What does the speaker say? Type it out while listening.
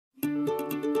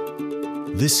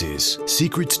This is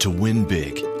Secrets to Win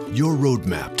Big, your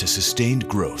roadmap to sustained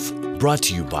growth. Brought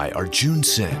to you by Arjun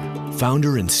Sen,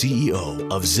 founder and CEO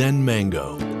of Zen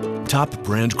Mango, top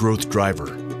brand growth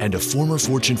driver, and a former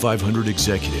Fortune 500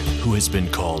 executive who has been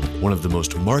called one of the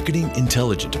most marketing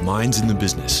intelligent minds in the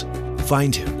business.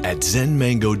 Find him at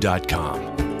zenmango.com.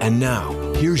 And now,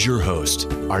 here's your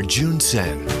host, Arjun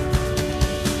Sen.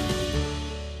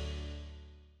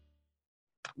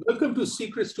 Welcome to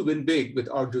Secrets to Win Big with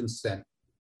Arjun Sen.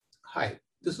 Hi,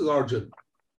 this is Arjun.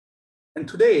 And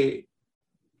today,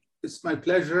 it's my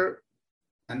pleasure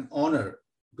and honor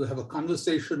to have a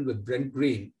conversation with Brent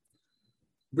Green.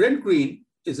 Brent Green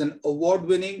is an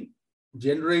award-winning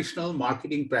generational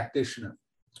marketing practitioner.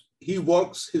 His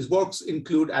works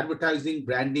include advertising,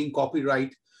 branding,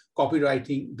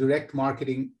 copywriting, direct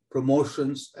marketing,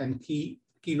 promotions, and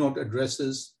keynote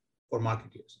addresses for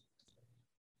marketers.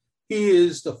 He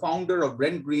is the founder of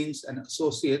Brent Green's and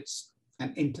Associates,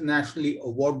 an internationally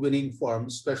award-winning firm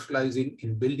specializing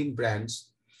in building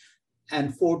brands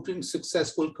and forging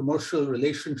successful commercial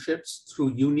relationships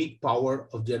through unique power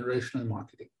of generational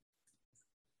marketing.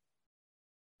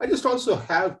 I just also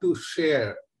have to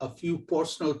share a few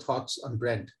personal thoughts on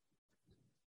Brent.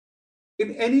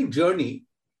 In any journey,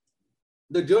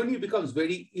 the journey becomes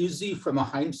very easy from a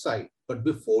hindsight, but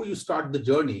before you start the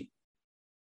journey,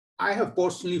 I have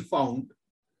personally found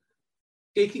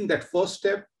taking that first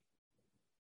step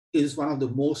is one of the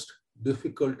most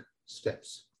difficult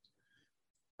steps.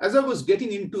 As I was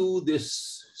getting into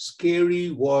this scary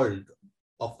world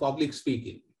of public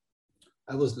speaking,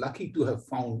 I was lucky to have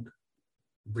found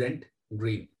Brent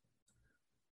Green.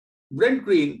 Brent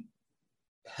Green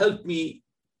helped me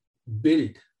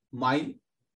build my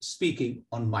speaking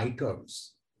on my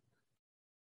terms.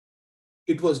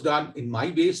 It was done in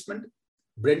my basement.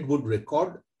 Brent would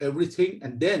record everything,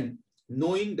 and then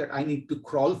knowing that I need to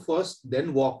crawl first,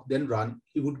 then walk, then run,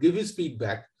 he would give his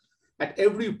feedback. At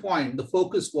every point, the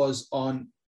focus was on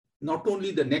not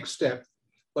only the next step,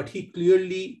 but he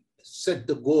clearly set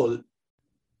the goal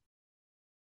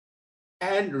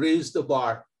and raised the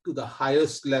bar to the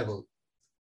highest level,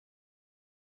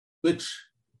 which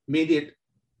made it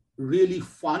really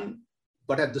fun,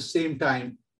 but at the same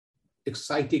time,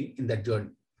 exciting in that journey.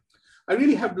 I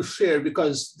really have to share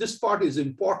because this part is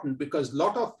important because a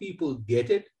lot of people get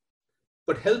it,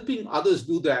 but helping others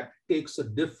do that takes a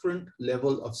different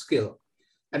level of skill.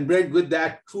 And Brent, with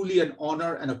that, truly an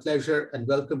honor and a pleasure, and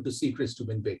welcome to Secrets to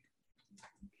Win Big.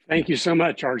 Thank you so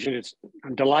much, Arjun.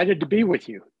 I'm delighted to be with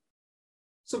you.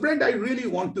 So Brent, I really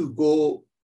want to go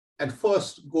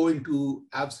into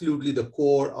absolutely the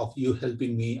core of you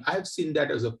helping me. I have seen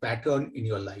that as a pattern in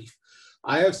your life.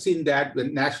 I have seen that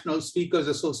when National Speakers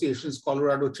Association's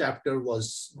Colorado chapter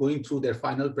was going through their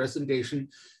final presentation,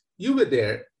 you were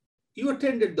there. You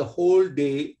attended the whole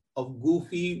day of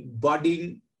goofy,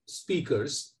 budding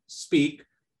speakers speak.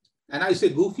 And I say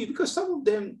goofy because some of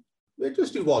them were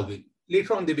just evolving.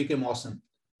 Later on, they became awesome.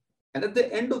 And at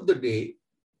the end of the day,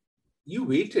 you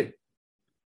waited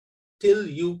till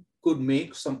you could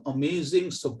make some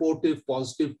amazing, supportive,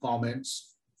 positive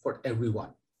comments for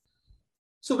everyone.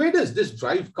 So where does this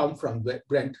drive come from,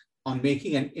 Brent, on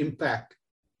making an impact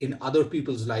in other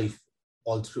people's life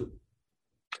all through?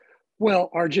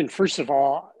 Well, Arjun, first of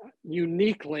all,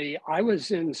 uniquely, I was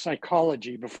in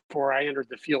psychology before I entered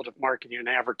the field of marketing and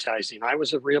advertising. I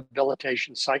was a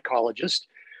rehabilitation psychologist,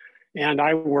 and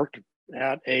I worked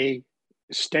at a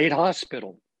state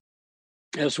hospital,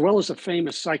 as well as a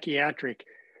famous psychiatric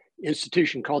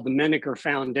institution called the Menninger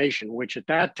Foundation, which at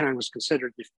that time was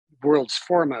considered the world's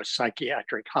foremost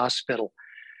psychiatric hospital.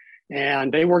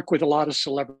 And they worked with a lot of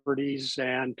celebrities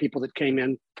and people that came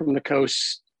in from the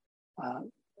coast.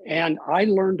 And I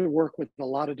learned to work with a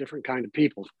lot of different kinds of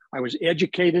people. I was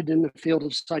educated in the field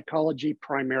of psychology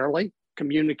primarily,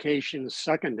 communications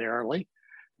secondarily.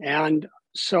 And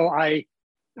so I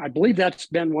believe that's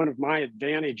been one of my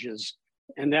advantages.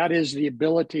 And that is the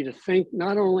ability to think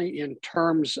not only in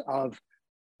terms of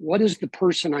what is the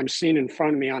person I'm seeing in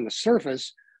front of me on the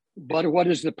surface, but what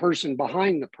is the person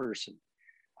behind the person.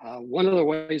 One of the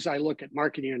ways I look at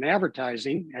marketing and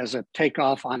advertising as a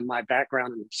takeoff on my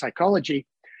background in psychology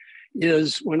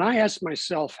is when I ask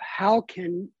myself, how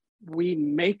can we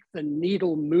make the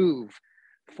needle move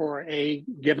for a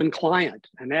given client,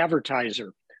 an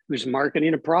advertiser who's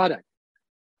marketing a product?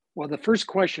 Well, the first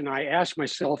question I ask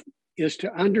myself is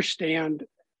to understand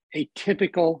a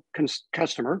typical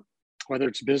customer, whether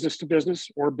it's business to business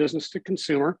or business to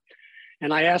consumer.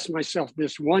 And I ask myself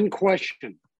this one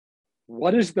question: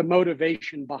 what is the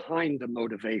motivation behind the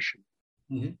motivation?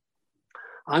 Mm-hmm.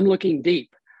 I'm looking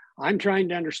deep. I'm trying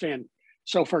to understand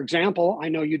So for example, I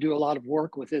know you do a lot of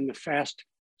work within the fast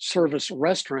service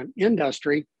restaurant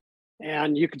industry,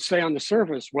 and you could say on the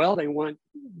surface, well, they want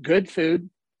good food,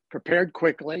 prepared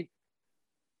quickly,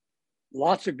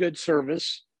 lots of good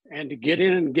service, and to get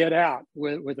in and get out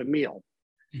with a meal,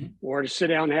 or to sit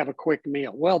down and have a quick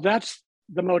meal. Well, that's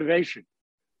the motivation.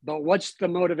 But what's the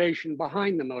motivation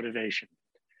behind the motivation?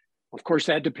 Of course,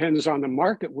 that depends on the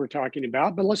market we're talking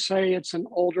about, but let's say it's an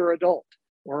older adult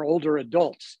or older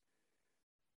adults.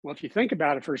 Well, if you think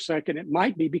about it for a second, it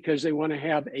might be because they want to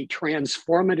have a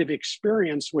transformative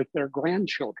experience with their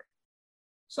grandchildren.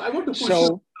 So I want to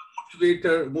push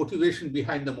the motivation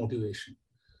behind the motivation.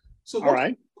 So what's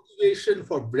the motivation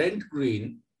for Brent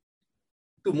Green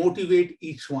to motivate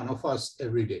each one of us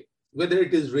every day? Whether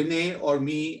it is Renee or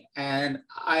me, and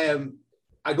I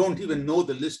don't even know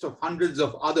the list of hundreds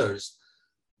of others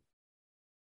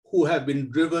who have been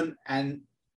driven and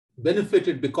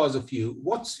benefited because of you.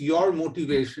 What's your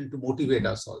motivation to motivate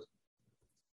us all?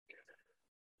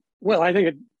 Well, I think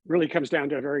it really comes down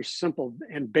to a very simple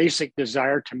and basic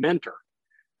desire to mentor.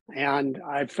 And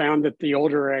I've found that the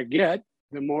older I get,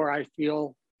 the more I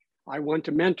feel I want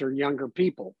to mentor younger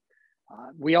people.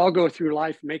 We all go through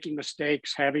life making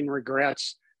mistakes, having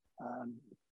regrets,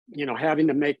 having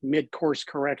to make mid-course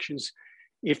corrections.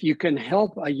 If you can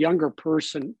help a younger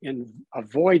person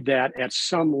avoid that at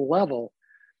some level,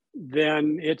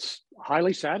 then it's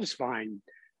highly satisfying.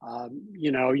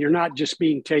 You're not just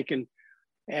being taken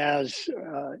as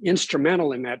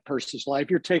instrumental in that person's life,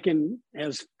 you're taken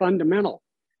as fundamental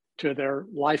to their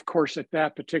life course at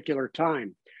that particular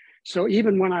time. So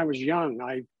even when I was young,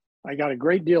 I got a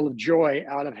great deal of joy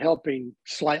out of helping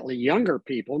slightly younger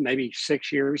people, maybe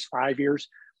 6 years, 5 years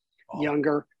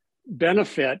younger,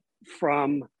 benefit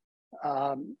from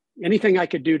anything I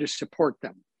could do to support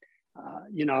them.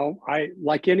 I,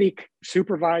 like any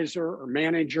supervisor or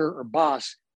manager or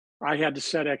boss, I had to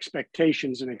set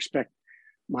expectations and expect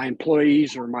my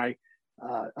employees or my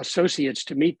associates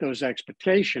to meet those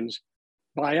expectations.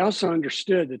 But I also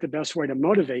understood that the best way to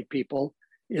motivate people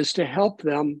is to help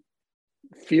them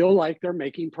feel like they're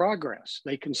making progress.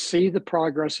 They can see the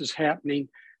progress is happening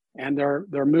and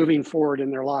they're moving forward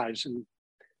in their lives. And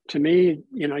to me,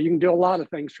 you can do a lot of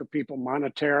things for people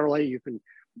monetarily. You can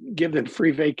give them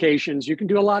free vacations. You can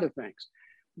do a lot of things.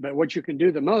 But what you can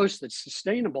do the most that's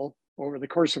sustainable over the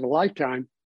course of a lifetime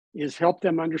is help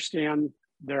them understand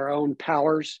their own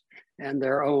powers and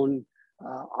their own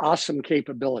awesome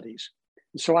capabilities.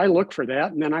 And so I look for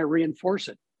that and then I reinforce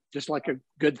it, just like a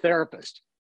good therapist.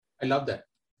 I love that.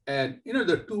 And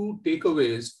the two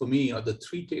takeaways for me, or the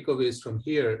three takeaways from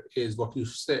here, is what you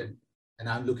said, and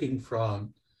I'm looking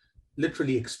from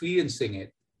literally experiencing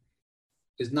it,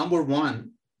 is number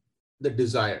one, the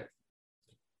desire.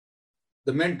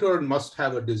 The mentor must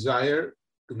have a desire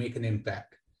to make an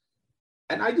impact.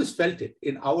 And I just felt it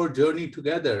in our journey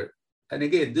together. And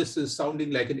again, this is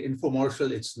sounding like an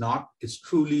infomercial. It's not. It's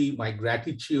truly my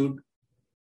gratitude,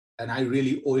 and I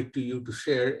really owe it to you to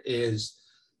share, is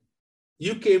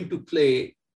you came to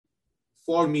play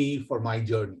for me, for my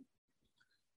journey.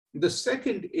 The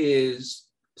second is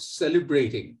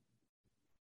celebrating.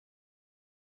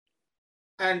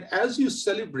 And as you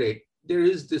celebrate, there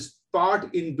is this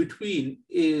part in between,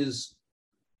 is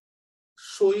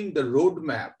showing the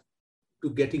roadmap to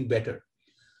getting better.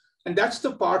 And that's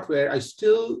the part where I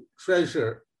still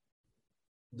treasure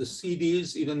the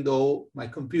CDs, even though my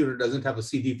computer doesn't have a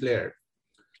CD player.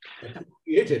 I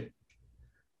created.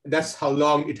 That's how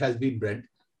long it has been, Brent.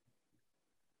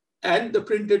 And the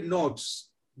printed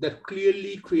notes that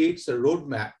clearly creates a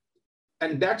roadmap.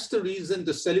 And that's the reason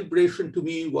the celebration to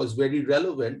me was very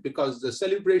relevant, because the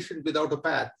celebration without a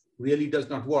path really does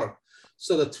not work.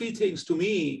 So the three things to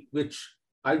me, which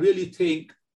I really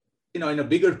think, in a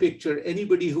bigger picture,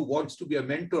 anybody who wants to be a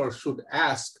mentor should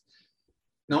ask.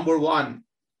 Number one,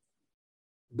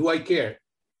 do I care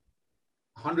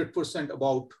 100%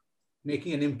 about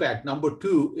making an impact? Number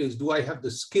two is, do I have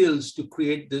the skills to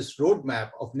create this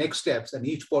roadmap of next steps? And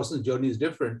each person's journey is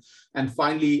different. And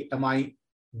finally, am I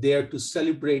there to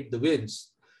celebrate the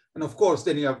wins? And of course,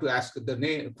 then you have to ask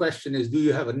the question is, do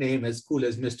you have a name as cool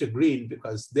as Mr. Green?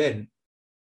 Because then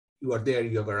you are there,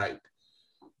 you have arrived.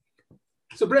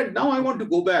 So Brent, now I want to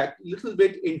go back a little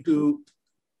bit into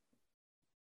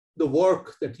the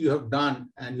work that you have done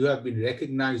and you have been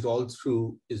recognized all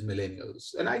through is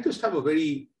millennials. And I just have a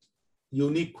very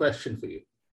unique question for you.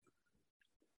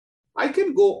 I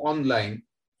can go online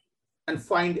and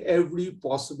find every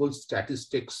possible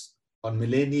statistics on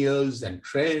millennials and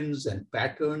trends and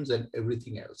patterns and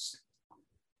everything else.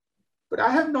 But I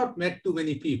have not met too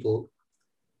many people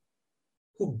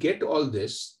who get all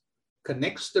this,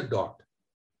 connects the dot,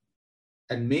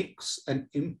 and makes an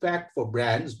impact for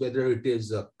brands, whether it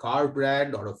is a car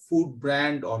brand or a food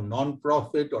brand or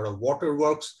nonprofit or a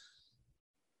waterworks,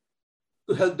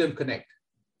 to help them connect.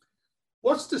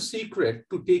 What's the secret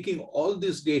to taking all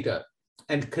this data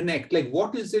and connect? Like,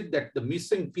 what is it that the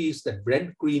missing piece that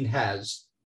Brent Green has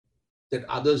that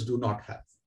others do not have?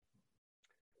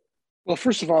 Well,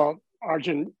 first of all,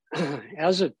 Arjun,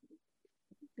 as an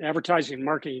advertising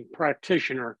marketing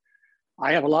practitioner,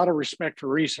 I have a lot of respect for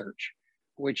research,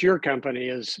 which your company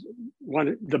is one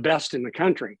of the best in the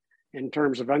country in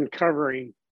terms of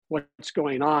uncovering what's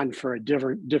going on for a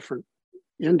different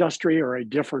industry or a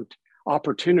different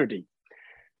opportunity.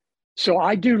 So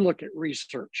I do look at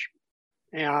research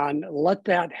and let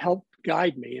that help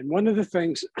guide me. And one of the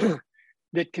things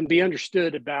that can be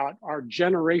understood about our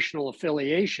generational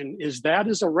affiliation is that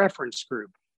is a reference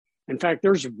group. In fact,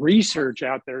 there's research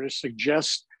out there to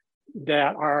suggest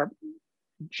that our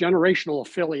generational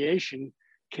affiliation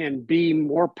can be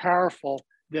more powerful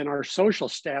than our social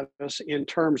status in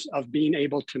terms of being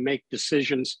able to make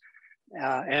decisions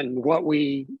and what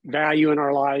we value in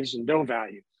our lives and don't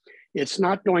value. It's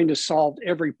not going to solve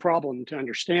every problem to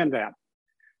understand that.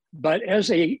 But as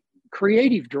a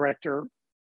creative director,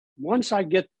 once I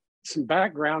get some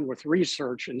background with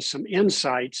research and some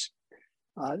insights,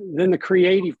 then the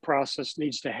creative process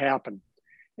needs to happen.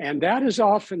 And that is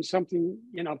often something,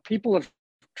 people have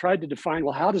tried to define,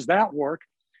 well, how does that work?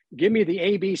 Give me the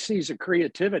ABCs of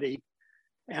creativity.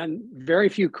 And very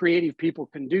few creative people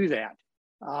can do that.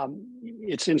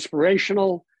 It's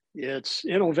inspirational, it's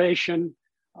innovation,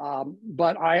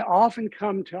 but I often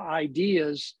come to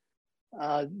ideas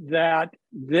that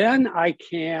then I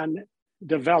can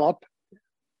develop,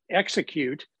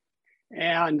 execute,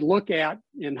 and look at,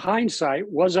 in hindsight,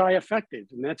 was I effective?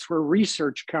 And that's where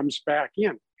research comes back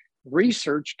in.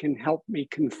 Research can help me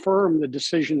confirm the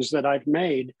decisions that I've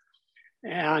made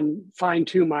and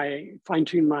fine-tune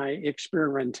my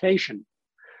experimentation.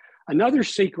 Another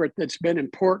secret that's been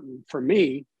important for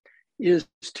me is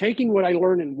taking what I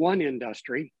learned in one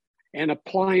industry and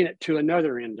applying it to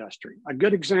another industry. A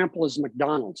good example is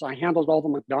McDonald's. I handled all the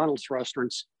McDonald's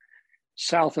restaurants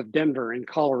south of Denver in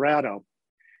Colorado.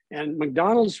 And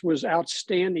McDonald's was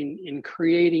outstanding in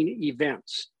creating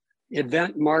events,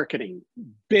 event marketing,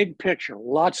 big picture,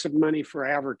 lots of money for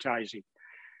advertising.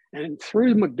 And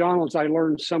through McDonald's, I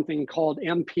learned something called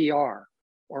MPR,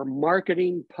 or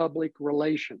Marketing Public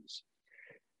Relations.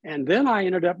 And then I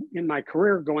ended up in my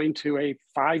career going to a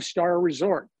 5-star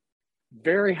resort,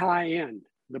 very high end,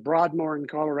 the Broadmoor in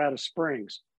Colorado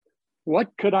Springs.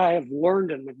 What could I have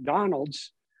learned in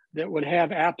McDonald's that would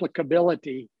have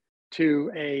applicability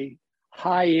to a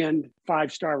high-end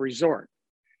 5-star resort?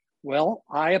 Well,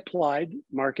 I applied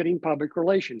marketing public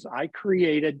relations. I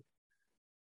created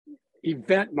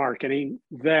event marketing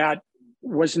that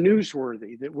was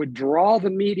newsworthy, that would draw the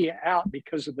media out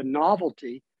because of the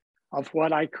novelty of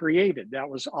what I created. That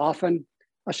was often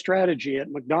a strategy at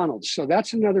McDonald's. So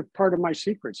that's another part of my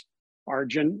secrets,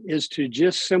 Arjun, is to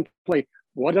just simply,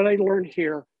 what did I learn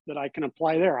here that I can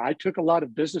apply there? I took a lot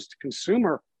of business to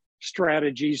consumer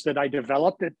strategies that I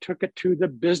developed that took it to the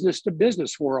business to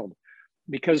business world,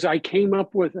 because I came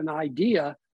up with an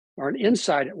idea or an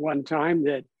insight at one time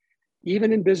that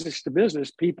even in business to business,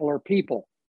 people are people.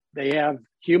 They have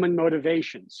human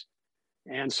motivations.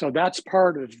 And so that's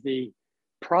part of the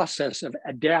process of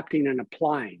adapting and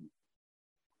applying.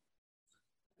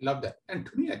 Love that. And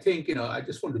to me, I think, I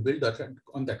just want to build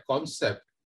on that concept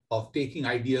of taking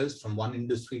ideas from one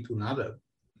industry to another.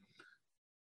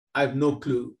 I have no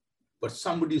clue, but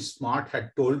somebody smart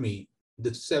had told me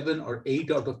that 7 or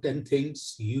 8 out of 10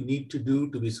 things you need to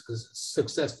do to be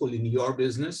successful in your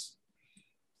business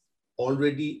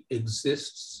already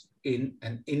exists in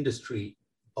an industry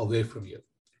away from you.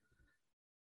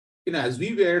 As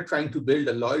we were trying to build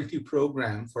a loyalty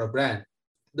program for a brand,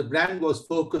 the brand was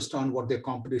focused on what their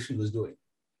competition was doing.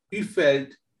 We felt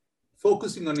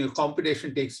focusing on your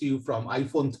competition takes you from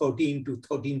iPhone 13 to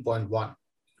 13.1.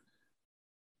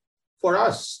 For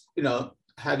us,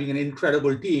 having an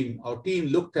incredible team, our team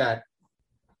looked at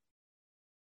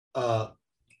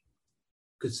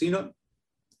casino,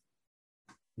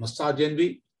 Massage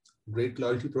Envy, great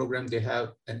loyalty program they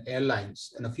have, and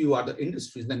airlines, and a few other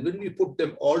industries. Then when we put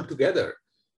them all together,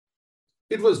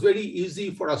 it was very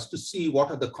easy for us to see what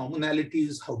are the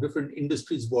commonalities, how different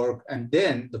industries work. And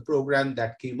then the program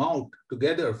that came out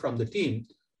together from the team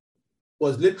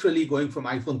was literally going from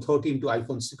iPhone 13 to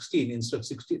iPhone 16 instead of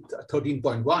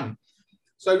 13.1.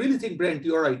 So I really think, Brent,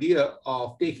 your idea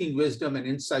of taking wisdom and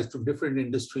insights from different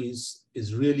industries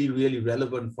is really, really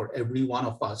relevant for every one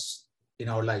of us in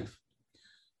our life.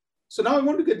 So now I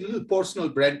want to get a little personal,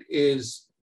 Brent, is,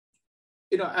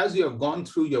 as you have gone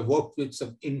through, you've worked with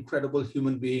some incredible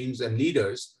human beings and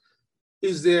leaders.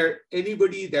 Is there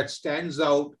anybody that stands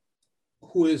out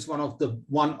who is one of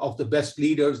the best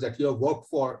leaders that you have worked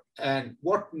for, and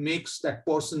what makes that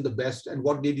person the best, and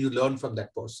what did you learn from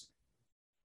that person?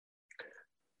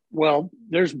 Well,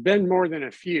 there's been more than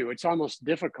a few. It's almost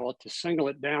difficult to single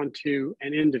it down to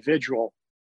an individual.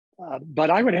 But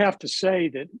I would have to say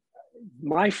that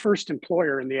my first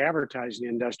employer in the advertising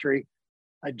industry,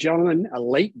 a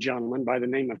late gentleman by the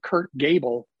name of Kurt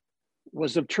Gable,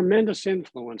 was of tremendous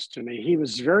influence to me. He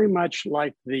was very much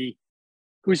like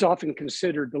who's often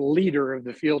considered the leader of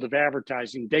the field of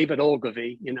advertising, David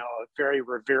Ogilvy, a very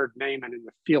revered name in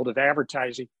the field of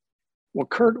advertising. Well,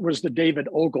 Kurt was the David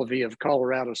Ogilvy of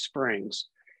Colorado Springs.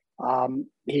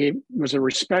 He was a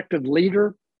respected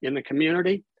leader in the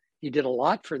community. He did a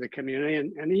lot for the community,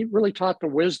 and he really taught the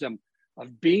wisdom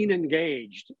of being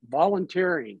engaged,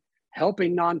 volunteering,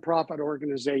 helping nonprofit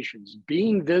organizations,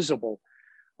 being visible.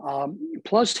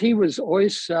 Plus, he was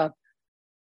always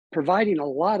providing a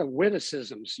lot of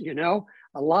witticisms,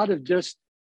 a lot of just,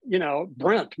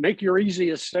 Brent, make your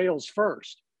easiest sales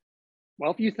first.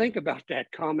 Well, if you think about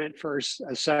that comment for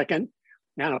a second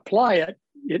and apply it,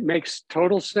 it makes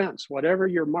total sense. Whatever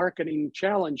your marketing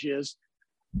challenge is,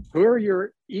 who are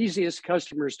your easiest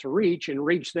customers to reach, and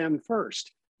reach them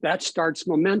first? That starts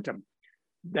momentum.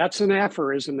 That's an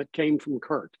aphorism that came from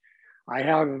Kurt.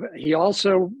 He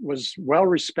also was well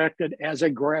respected as a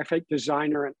graphic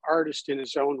designer and artist in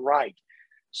his own right.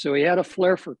 So he had a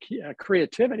flair for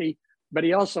creativity, but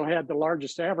he also had the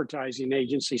largest advertising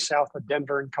agency south of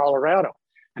Denver in Colorado.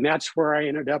 And that's where I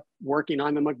ended up working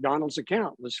on the McDonald's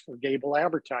account, was for Gable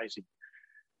Advertising.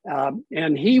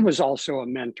 And he was also a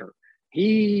mentor.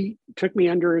 He took me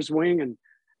under his wing and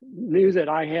knew that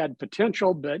I had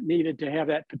potential, but needed to have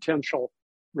that potential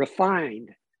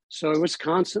refined. So he was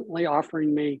constantly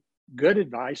offering me good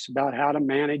advice about how to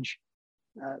manage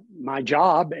my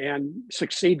job and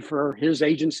succeed for his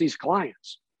agency's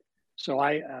clients. So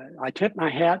I tip my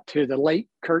hat to the late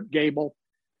Kurt Gable.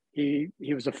 He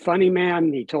was a funny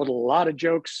man. He told a lot of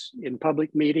jokes in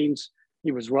public meetings.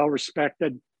 He was well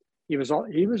respected. He was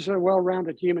a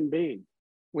well-rounded human being.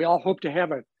 We all hope to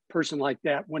have a person like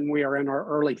that when we are in our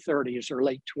early 30s or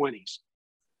late 20s.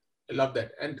 I love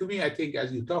that. And to me, I think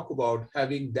as you talk about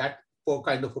having that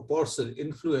kind of a person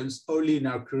influence early in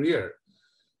our career,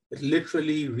 it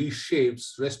literally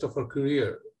reshapes the rest of our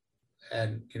career.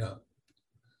 And,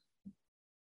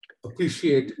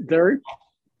 appreciate.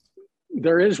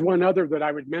 There is one other that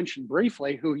I would mention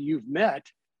briefly who you've met,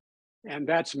 and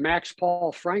that's Max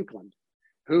Paul Franklin,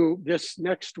 who this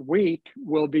next week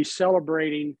will be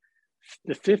celebrating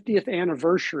the 50th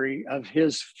anniversary of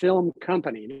his film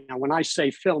company. Now, when I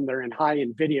say film, they're in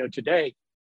high-end video today,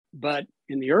 but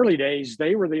in the early days,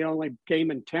 they were the only game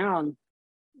in town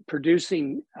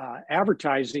producing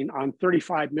advertising on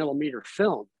 35 millimeter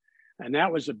film. And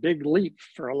that was a big leap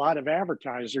for a lot of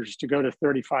advertisers to go to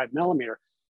 35 millimeter.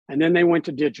 And then they went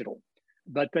to digital,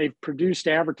 but they've produced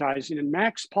advertising. And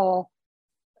Max Paul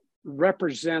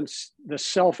represents the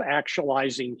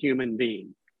self-actualizing human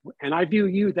being. And I view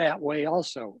you that way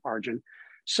also, Arjun.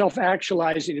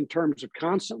 Self-actualizing in terms of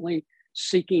constantly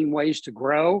seeking ways to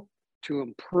grow, to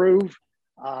improve,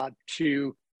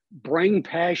 to bring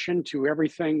passion to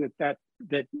everything that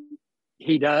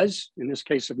he does, in this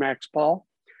case of Max Paul,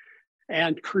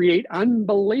 and create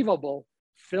unbelievable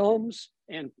films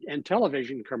and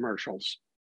television commercials.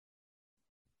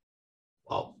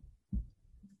 Wow.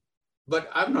 But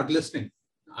I'm not listening.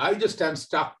 I just am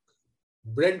stuck.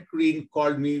 Brent Green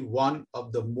called me one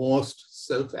of the most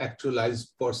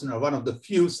self-actualized person, or one of the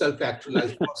few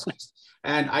self-actualized persons.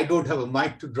 And I don't have a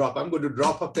mic to drop. I'm going to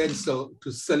drop a pencil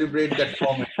to celebrate that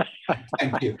moment.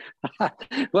 Thank you.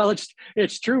 Well,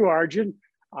 it's true, Arjun.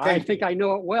 I think I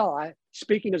know it well.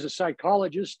 Speaking as a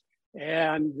psychologist,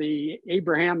 and the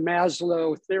Abraham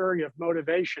Maslow theory of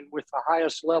motivation, with the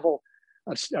highest level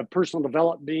of personal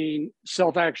development being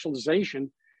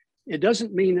self-actualization, it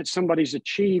doesn't mean that somebody's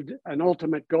achieved an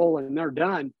ultimate goal and they're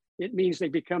done. It means they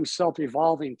become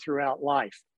self-evolving throughout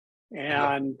life.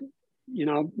 And,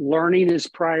 learning is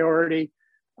priority,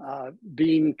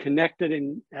 being connected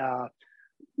and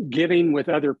giving with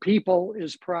other people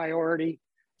is priority,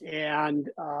 and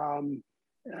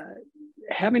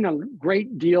having a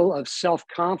great deal of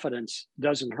self-confidence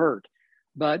doesn't hurt.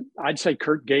 But I'd say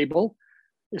Kurt Gable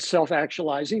is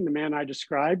self-actualizing, the man I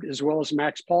described, as well as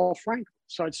Max Paul Franklin.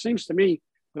 So it seems to me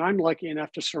that I'm lucky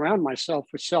enough to surround myself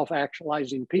with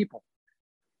self-actualizing people.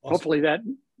 Awesome. Hopefully that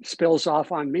spills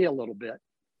off on me a little bit.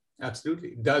 Absolutely,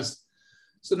 it does.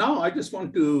 So now I just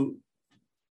want to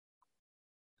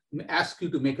ask you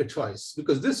to make a choice,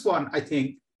 because this one, I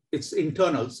think it's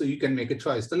internal, so you can make a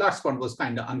choice. The last one was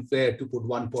kind of unfair to put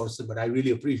one person, but I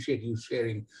really appreciate you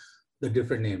sharing the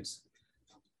different names.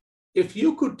 If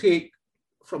you could take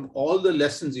from all the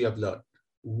lessons you have learned,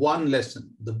 one lesson,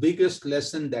 the biggest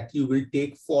lesson that you will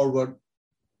take forward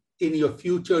in your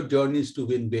future journeys to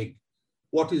win big,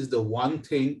 what is the one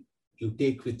thing you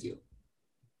take with you?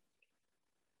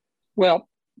 Well,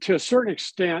 to a certain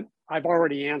extent, I've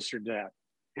already answered that.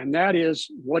 And that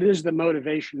is, what is the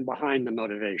motivation behind the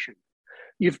motivation?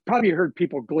 You've probably heard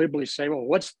people glibly say, well,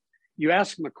 you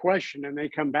ask them a question and they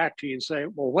come back to you and say,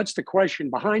 well, what's the question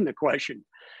behind the question?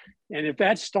 And if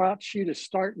that stops you to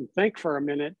start and think for a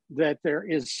minute that there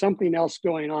is something else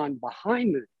going on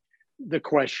behind the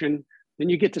question, then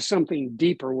you get to something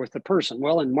deeper with the person.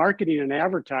 Well, in marketing and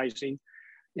advertising,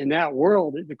 in that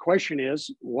world, the question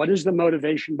is, what is the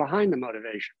motivation behind the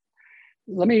motivation?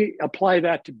 Let me apply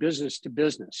that to business,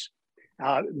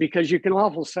 because you can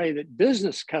often say that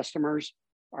business customers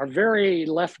are very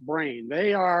left brain.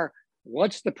 They are,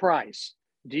 what's the price?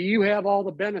 Do you have all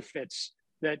the benefits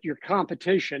that your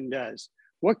competition does?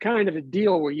 What kind of a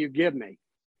deal will you give me?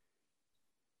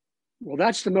 Well,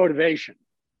 that's the motivation.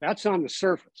 That's on the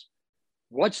surface.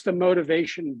 What's the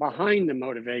motivation behind the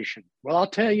motivation? Well, I'll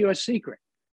tell you a secret.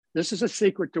 This is a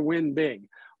secret to win big.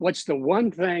 What's the one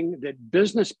thing that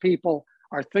business people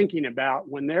are thinking about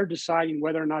when they're deciding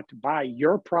whether or not to buy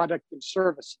your product and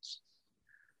services?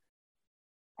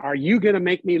 Are you going to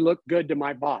make me look good to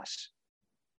my boss?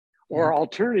 Or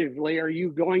alternatively, are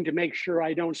you going to make sure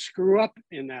I don't screw up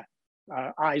in the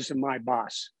eyes of my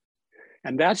boss?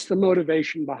 And that's the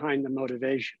motivation behind the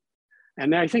motivation.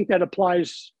 And I think that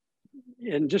applies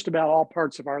in just about all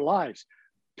parts of our lives.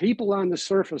 People on the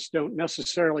surface don't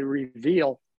necessarily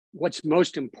reveal what's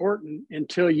most important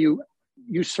until you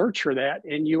search for that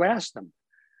and you ask them.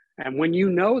 And when you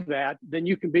know that, then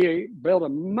you can build a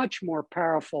much more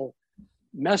powerful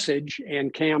message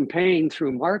and campaign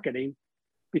through marketing,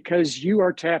 because you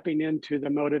are tapping into the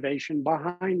motivation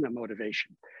behind the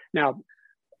motivation. Now,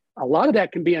 a lot of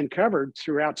that can be uncovered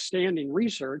through outstanding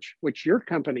research, which your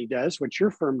company does, which your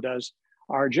firm does,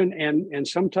 Arjun, and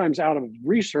sometimes out of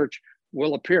research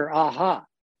will appear, aha,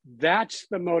 that's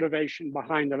the motivation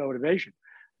behind the motivation.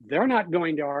 They're not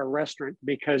going to our restaurant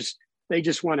because they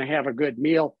just want to have a good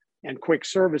meal and quick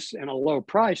service and a low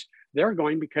price. They're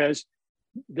going because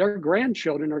their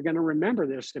grandchildren are going to remember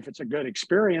this if it's a good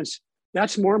experience.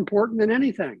 That's more important than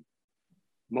anything.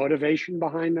 Motivation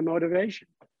behind the motivation.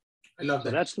 I love that.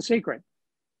 So that's the secret.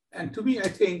 And to me, I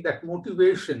think that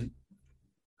motivation,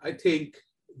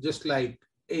 just like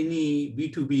any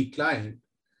B2B client,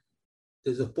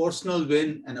 there's a personal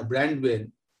win and a brand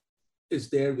win is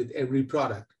there with every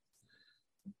product.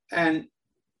 And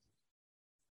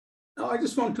now I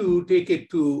just want to take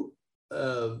it to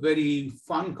a very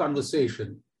fun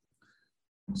conversation.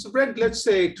 So Brent, let's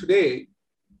say today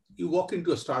you walk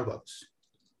into a Starbucks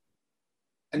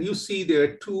and you see there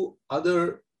are two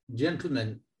other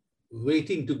gentlemen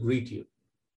waiting to greet you.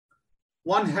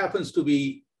 One happens to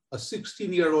be a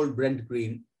 16-year-old Brent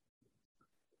Green,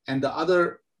 and the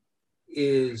other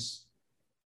is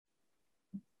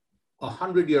a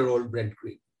 100-year-old Brent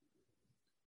Green.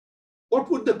 What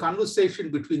would the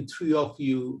conversation between three of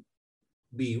you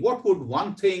be? What would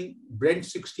one thing Brent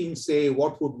 16 say?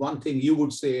 What would one thing you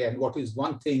would say? And what is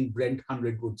one thing Brent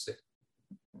 100 would say?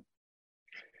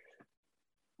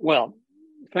 Well,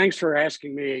 thanks for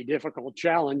asking me a difficult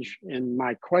challenge in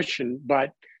my question,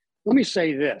 but let me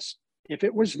say this. If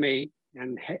it was me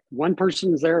and one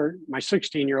person's there, my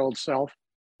 16-year-old self,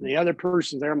 and the other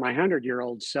person's there, my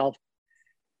 100-year-old self,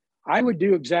 I would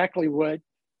do exactly what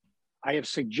I have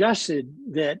suggested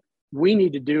that we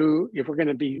need to do if we're going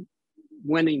to be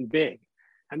winning big.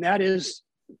 And that is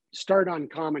start on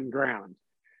common ground.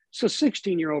 So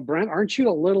 16-year-old Brent, aren't you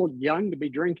a little young to be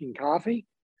drinking coffee?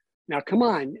 Now, come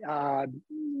on,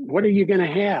 what are you going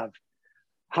to have?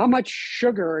 How much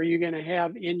sugar are you going to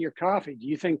have in your coffee? Do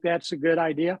you think that's a good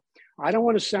idea? I don't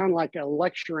want to sound like a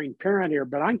lecturing parent here,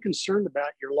 but I'm concerned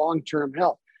about your long-term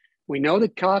health. We know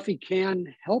that coffee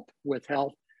can help with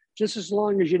health, just as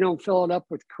long as you don't fill it up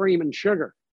with cream and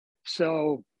sugar.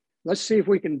 So let's see if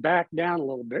we can back down a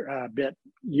little bit,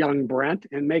 young Brent,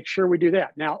 and make sure we do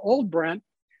that. Now, old Brent,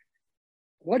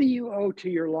 what do you owe to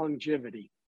your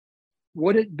longevity?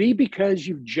 Would it be because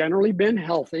you've generally been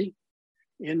healthy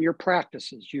in your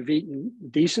practices? You've eaten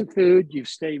decent food, you've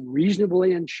stayed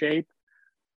reasonably in shape.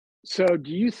 So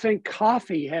do you think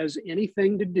coffee has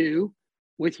anything to do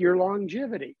with your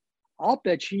longevity? I'll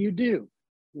bet you do.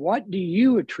 What do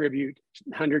you attribute,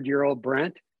 100-year-old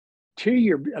Brent, to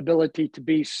your ability to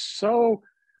be so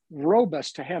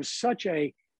robust, to have such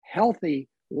a healthy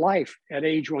life at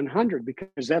age 100,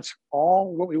 because that's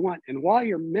all what we want. And while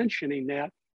you're mentioning that,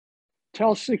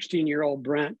 tell 16-year-old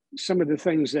Brent some of the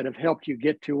things that have helped you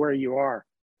get to where you are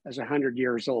as 100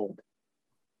 years old.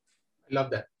 I love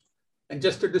that. And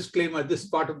just a disclaimer, this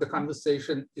part of the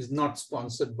conversation is not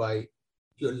sponsored by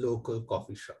your local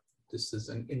coffee shop. This is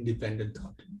an independent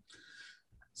thought.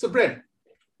 So Brent,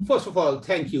 first of all,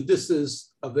 thank you. This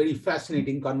is a very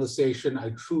fascinating conversation. I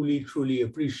truly, truly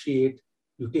appreciate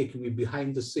you taking me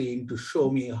behind the scene to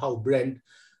show me how Brent,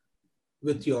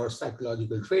 with your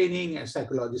psychological training and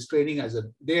psychologist training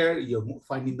you're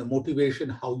finding the motivation,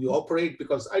 how you operate,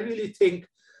 because I really think,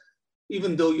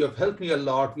 even though you have helped me a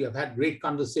lot, we have had great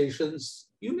conversations,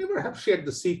 you never have shared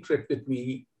the secret with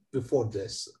me before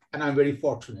this, and I'm very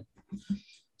fortunate.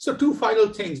 So 2 final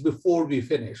things before we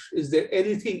finish. Is there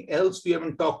anything else we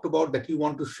haven't talked about that you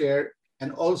want to share?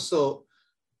 And also,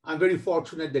 I'm very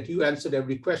fortunate that you answered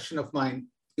every question of mine.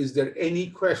 Is there any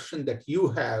question that you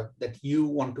have that you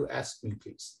want to ask me,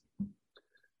 please?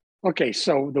 Okay,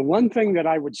 so the one thing that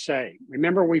I would say,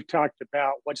 remember we've talked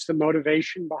about what's the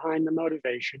motivation behind the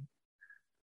motivation?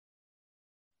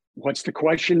 What's the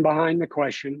question behind the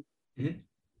question? Mm-hmm.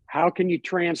 How can you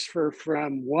transfer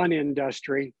from one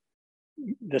industry,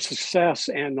 the success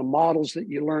and the models that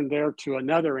you learned there, to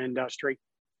another industry?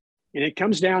 And it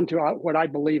comes down to what I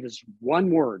believe is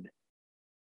one word.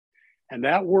 And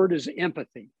that word is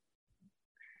empathy.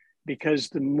 Because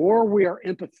the more we are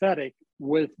empathetic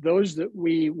with those that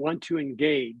we want to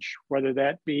engage, whether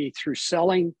that be through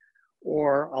selling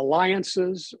or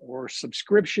alliances or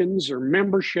subscriptions or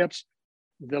memberships,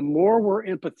 the more we're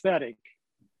empathetic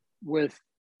with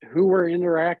who we're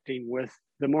interacting with,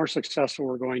 the more successful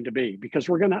we're going to be, because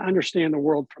we're going to understand the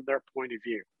world from their point of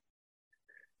view.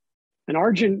 And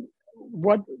Arjun,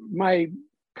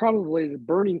 probably the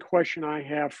burning question I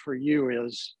have for you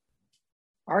is,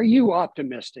 are you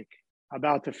optimistic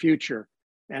about the future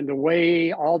and the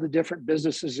way all the different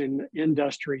businesses and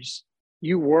industries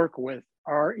you work with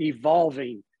are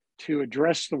evolving to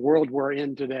address the world we're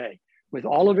in today, with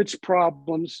all of its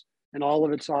problems and all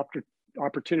of its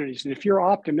opportunities? And if you're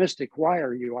optimistic, why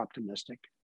are you optimistic?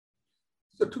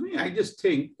 So to me, I just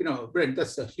think, Brent,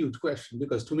 that's a huge question,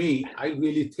 because to me, I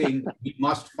really think we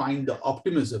must find the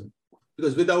optimism,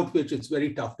 because without which it's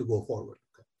very tough to go forward.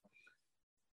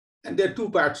 And there are 2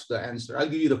 parts to the answer. I'll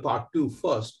give you the part 2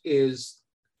 first. Is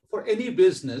for any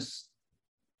business,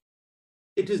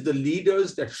 it is the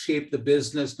leaders that shape the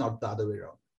business, not the other way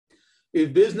around.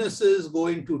 If businesses go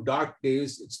into dark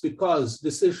days, it's because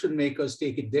decision makers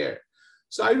take it there.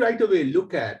 So I right away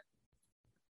look at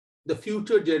the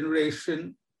future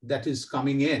generation that is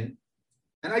coming in.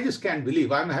 And I just can't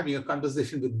believe I'm having a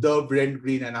conversation with the Brent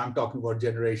Green and I'm talking about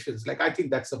generations. Like, I think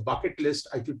that's a bucket list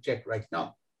I should check right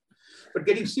now. But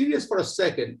getting serious for a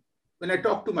second, when I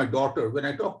talk to my daughter, when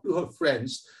I talk to her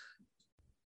friends,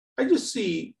 I just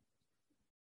see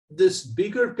this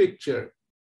bigger picture,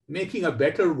 making a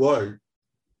better world.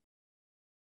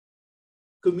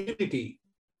 Community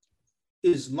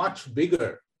is much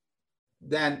bigger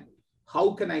than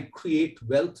how can I create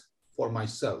wealth for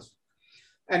myself.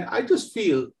 And I just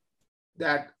feel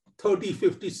that 30,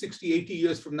 50, 60, 80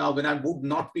 years from now, when I would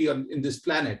not be in this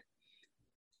planet,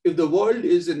 if the world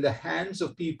is in the hands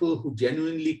of people who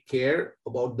genuinely care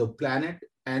about the planet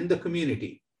and the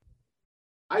community,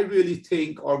 I really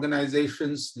think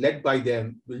organizations led by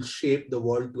them will shape the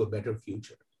world to a better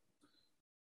future.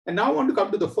 And now I want to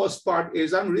come to the first part.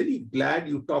 Is I'm really glad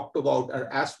you talked about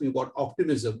or asked me about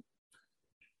optimism.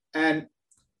 And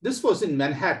this was in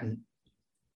Manhattan.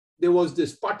 There was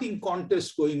this putting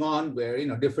contest going on where,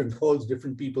 different holes,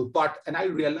 different people putt. And I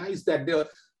realized that a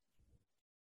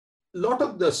lot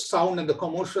of the sound and the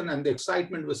commotion and the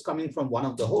excitement was coming from one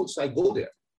of the holes. So I go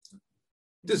there.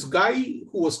 This guy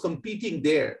who was competing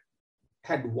there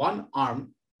had one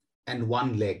arm and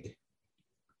one leg.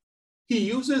 He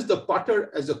uses the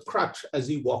putter as a crutch as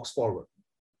he walks forward.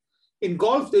 In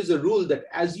golf, there's a rule that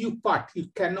as you putt, you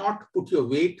cannot put your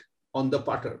weight on the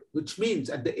putter, which means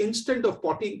at the instant of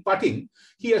putting,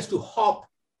 he has to hop,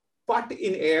 putt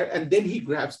in air, and then he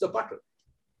grabs the putter.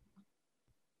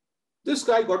 This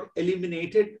guy got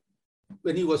eliminated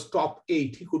when he was top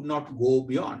 8. He could not go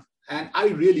beyond. And I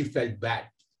really felt bad.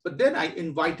 But then I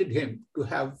invited him to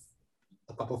have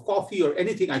a cup of coffee or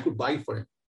anything I could buy for him,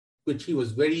 which he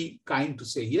was very kind to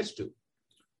say yes to.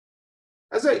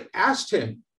 As I asked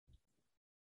him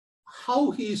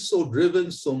how he is so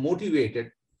driven, so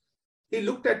motivated, he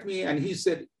looked at me and he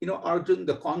said, Arjun,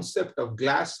 the concept of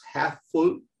glass half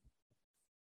full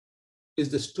is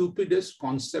the stupidest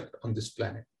concept on this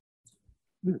planet.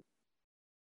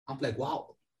 I'm like,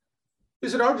 wow. He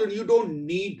said, Arjun, you don't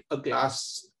need a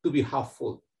glass to be half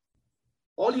full.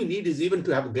 All you need is even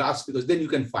to have a glass, because then you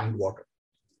can find water.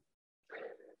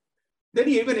 Then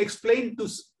he even explained to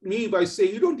me by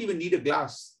saying, you don't even need a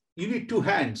glass. You need two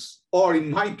hands. Or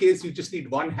in my case, you just need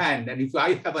one hand. And if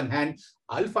I have a hand,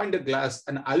 I'll find a glass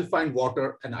and I'll find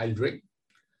water and I'll drink.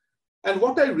 And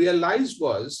what I realized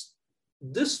was,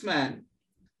 this man,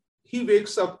 he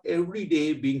wakes up every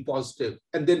day being positive.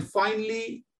 And then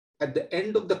finally, at the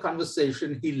end of the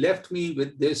conversation, he left me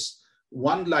with this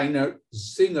one-liner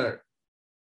zinger,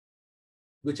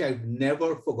 which I've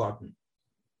never forgotten.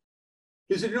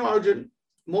 He said, Arjun,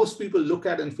 most people look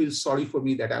at and feel sorry for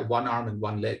me that I have one arm and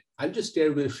one leg. I'll just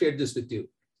share this with you.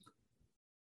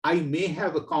 I may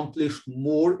have accomplished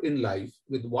more in life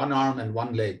with one arm and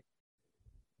one leg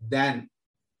than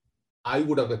I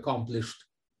would have accomplished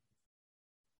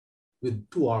with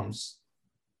two arms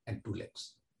and two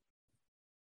legs.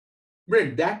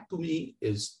 Brent, that to me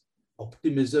is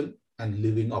optimism and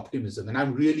living optimism. And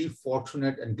I'm really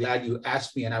fortunate and glad you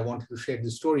asked me, and I wanted to share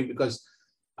this story because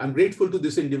I'm grateful to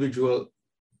this individual.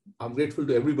 I'm grateful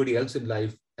to everybody else in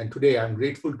life. And today I'm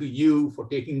grateful to you for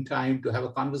taking time to have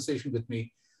a conversation with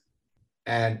me.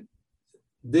 And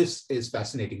this is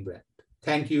fascinating, Brent.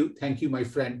 Thank you. Thank you, my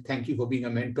friend. Thank you for being a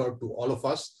mentor to all of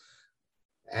us.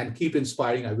 And keep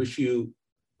inspiring. I wish you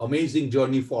amazing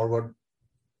journey forward.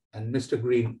 And Mr.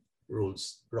 Green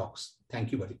rocks.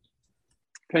 Thank you, buddy.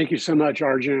 Thank you so much,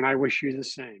 Arjun. And I wish you the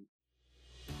same.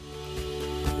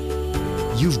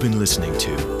 You've been listening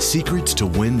to Secrets to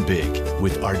Win Big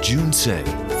with Arjun Sen,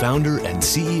 founder and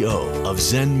CEO of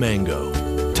Zen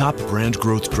Mango, top brand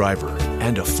growth driver,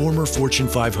 and a former Fortune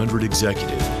 500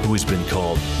 executive who has been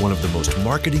called one of the most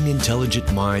marketing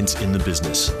intelligent minds in the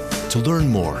business. To learn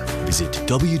more, visit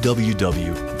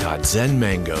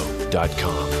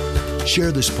www.zenmango.com.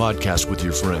 Share this podcast with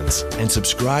your friends and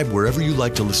subscribe wherever you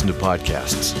like to listen to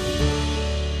podcasts.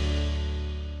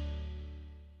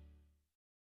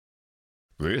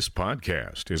 This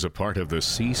podcast is a part of the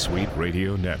C-Suite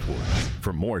Radio Network.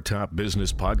 For more top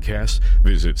business podcasts,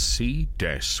 visit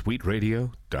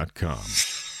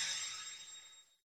c-suiteradio.com.